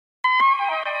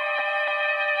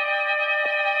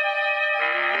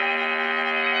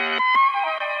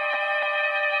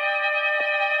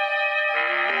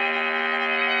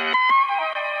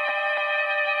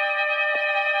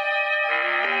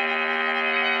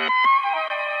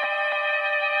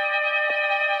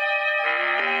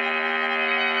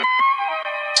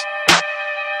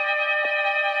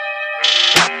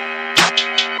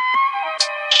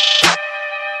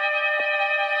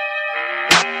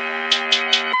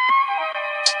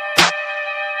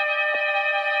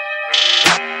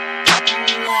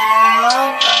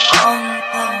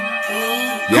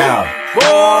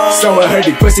So I heard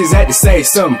these pussies had to say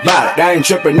something about it. I ain't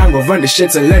trippin', I'm gon' run the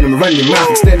shits and let them run your mouth.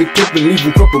 Instead of clippin', leave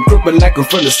them cripple like I'm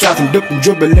from the south. And dippin',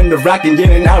 dribbling in the rock and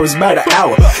getting hours by the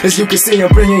hour. As you can see, I'm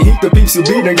bringing heat to peeps who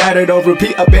beat and got it on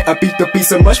repeat. I bet I beat the piece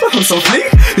so much, but I'm so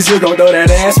fleek. Cause you gon' throw that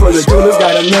ass for the jewelers.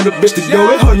 Got another bitch to do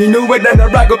it. Oh, you knew it, then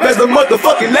I rock up as the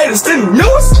motherfucking latest in the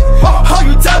news. Oh,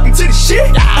 you talking to the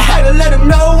shit? I had to let him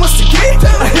know once again.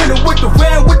 I hit him with the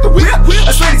ram, with the whip.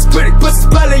 I swear these pretty pussies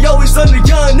probably always on the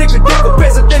young nigga dick. A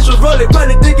presidential roller,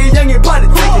 probably thinking young and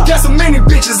politic. Got so many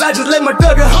bitches, I just let my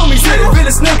thugger homies hit it.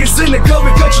 Realest niggas in the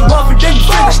COVID, cut you off and then you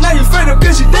finish. Now you fed up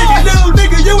cause you thinking, little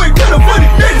nigga, you ain't good up for the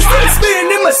business. Still spitting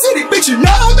in my city, bitch, you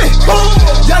know me.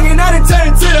 Young and I done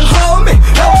turned to the homie.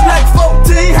 I was like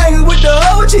 14, hanging with the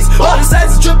OGs. All the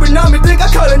sides is dripping on me, think I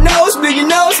call it nosebleed. You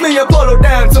knows me, I polo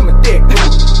down to my dick.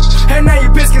 And now you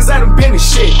pissed cause I done been this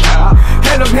shit.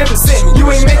 And I'm heaven sent, you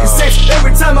ain't making sense.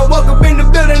 Every time I walk up in the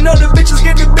building, all the bitches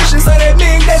get the bitches. So that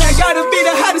mean that I gotta be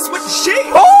the hottest with the shit.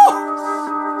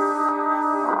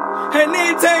 And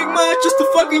it take much just to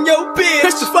fucking your bitch.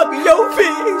 Just to fucking your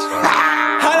bitch.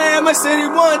 Holla at my city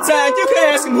one time, you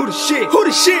can ask him who the shit. Who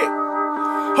the shit?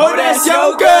 Oh, that's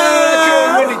your girl.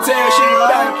 I couldn't really tell shit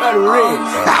about the ring.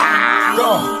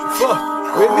 Go, fuck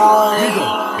with me. We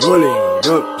gon' roll it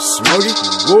up, smoke it.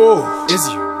 Whoa, is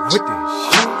you with the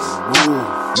shit? Whoa,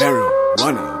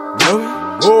 marijuana, blow it.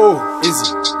 Whoa, is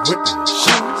you with the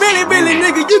shit? Billy,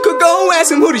 nigga, you could go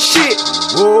ask him who the shit.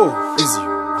 Whoa, is you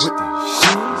with the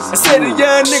shit? I said a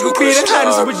young nigga be the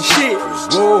hottest with the shit.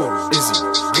 Whoa, is you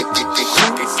with the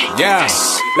shit? Yeah.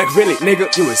 Like really,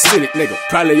 nigga, you a silly nigga.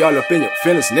 Probably all up in your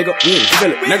feelings, nigga. You ain't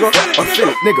feel it, nigga. Or feel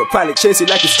it, nigga. Probably chase you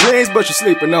like it's dreams, but you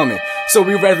sleeping on me. So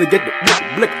we rather get the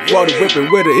blick, water whipping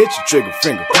with a hit your trigger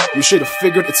finger. You should've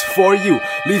figured it's for you.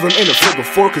 Leave him in a figure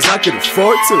 4, cause I could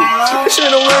afford to. This shit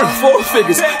don't earn 4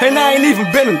 figures, and I ain't even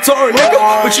been in tour,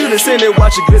 nigga. But you done seen it,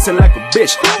 watch it glisten like a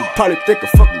bitch. You probably think a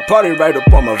fucking party right up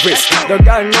on my wrist. Dog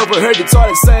gotten overheard the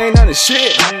toilet saying none of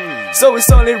shit. So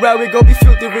it's only right we gon' be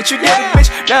filthy rich, you get it,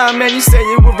 bitch. Nah, man, you say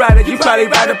you were riding, you probably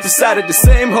right up beside it. The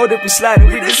same hoe that be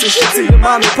sliding. We this and shit to your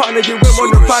mom and partner. You went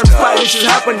on the private pilot, just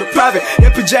hop on the private.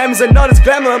 In pajamas and all this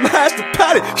glamour, I'm high as the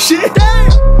pilot. Shit,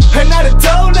 damn. And I done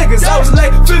told niggas I was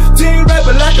like 15,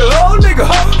 rapping like a old nigga.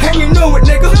 And you know it,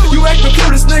 nigga. You act the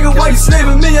coolest nigga while you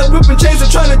slaving me up, whipping chains and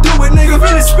trying to do it, nigga.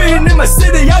 Really spitting in my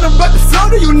city, I done brought the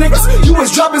flow to you niggas. You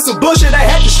was dropping some bullshit, I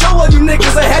had to show all you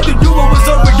niggas. I had to do what was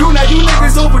over you, now you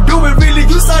niggas overdo it. Really,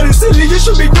 you sounding silly, you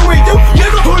should be doing you,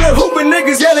 nigga. Who that hooping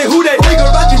niggas yelling, who that nigga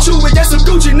rockin' you with that some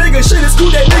Gucci nigga. Shit is cool,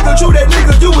 that nigga, true that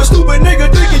nigga. You a stupid nigga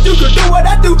thinking you could do what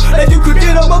I do. That you could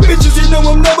get on my bitches, you know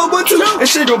I'm number 1, 2. And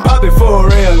shit gon' pop it for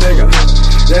a real nigga.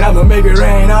 Then I'ma make it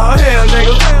rain all hell,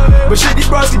 nigga. But shit, these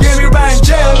bros can get me right in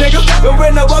jail, nigga. But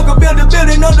when I walk up in the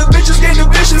building, all the bitches get the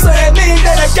vicious. So that means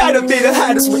that I gotta be the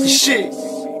hottest with the shit.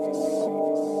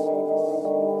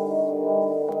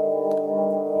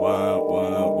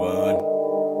 One.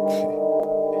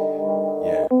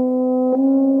 Yeah.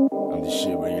 I'm the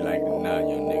shit where you like it now,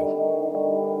 young nigga.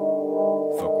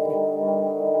 Fuck with me.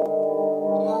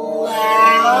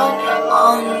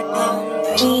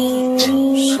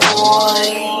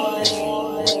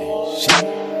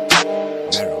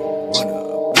 Marijuana,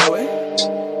 boy.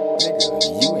 Nigga,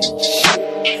 you ain't shit.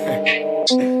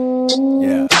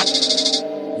 Yeah.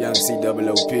 Young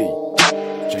COOP.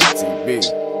 JTB.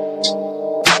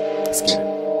 Let's get it.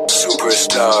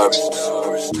 Superstar.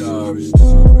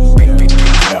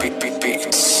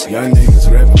 Young niggas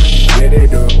rapping, get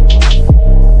it up.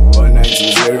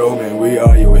 1920, man, we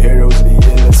are your heroes. The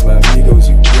illest, my amigos,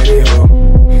 you get it up.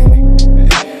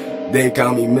 They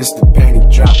call me Mr. Panic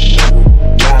Dropping, nigga.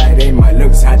 Nah, it ain't my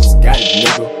looks, I just got it,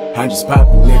 nigga. I'm just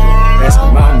poppin', nigga. Ask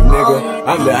my mommy, nigga.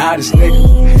 I'm the hottest, nigga.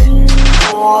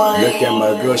 Look at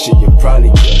my girl, she can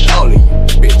probably kill all of you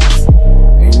bitches.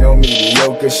 Ain't no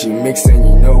mediocre, she mixin',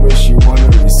 you know where she wanna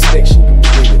respect, she can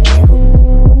get it,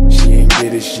 nigga. She ain't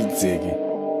get it, she take it.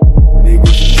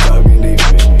 Niggas just talking, they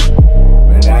faking.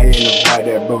 But I ain't about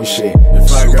that bullshit.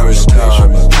 If I got a picture,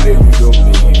 my clip, we gon'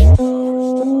 be here.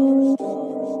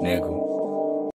 Nigga.